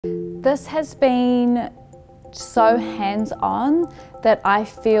This has been so hands-on that I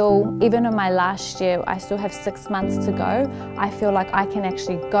feel, even in my last year, I still have 6 months to go, I feel like I can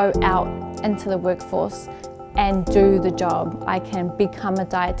actually go out into the workforce and do the job. I can become a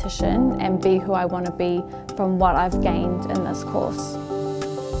dietitian and be who I want to be from what I've gained in this course.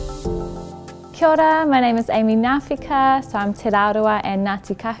 Kia ora, my name is Aimee Ngawhika, so I'm Te Rarawa and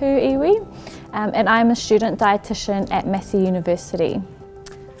Ngāti Kahu iwi, and I'm a student dietitian at Massey University.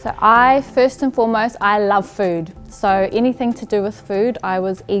 So first and foremost, I love food. So anything to do with food, I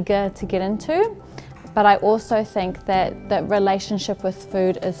was eager to get into. But I also think that the relationship with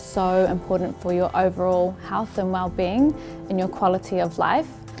food is so important for your overall health and well-being and your quality of life.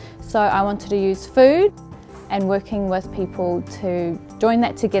 So I wanted to use food and working with people to join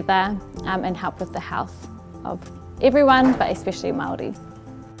that together and help with the health of everyone, but especially Māori.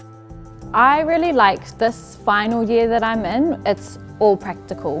 I really like this final year that I'm in. It's all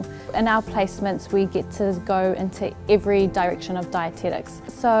practical. In our placements we get to go into every direction of dietetics.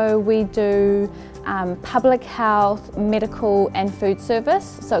 So we do public health, medical and food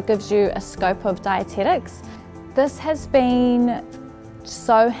service, so it gives you a scope of dietetics. This has been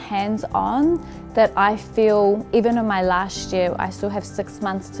so hands-on that I feel, even in my last year, I still have 6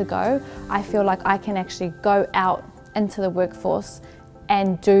 months to go, I feel like I can actually go out into the workforce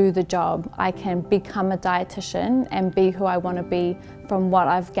and do the job. I can become a dietitian and be who I want to be from what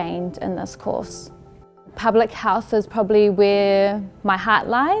I've gained in this course. Public health is probably where my heart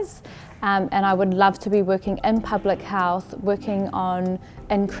lies, and I would love to be working in public health, working on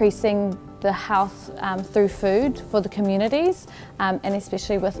increasing the health through food for the communities, and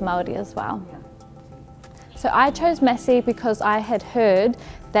especially with Māori as well. So I chose Massey because I had heard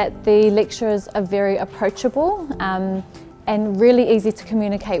that the lecturers are very approachable and really easy to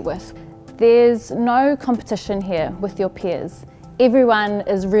communicate with. There's no competition here with your peers. Everyone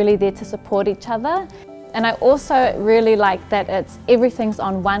is really there to support each other. And I also really like that everything's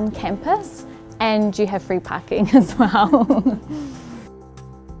on one campus and you have free parking as well.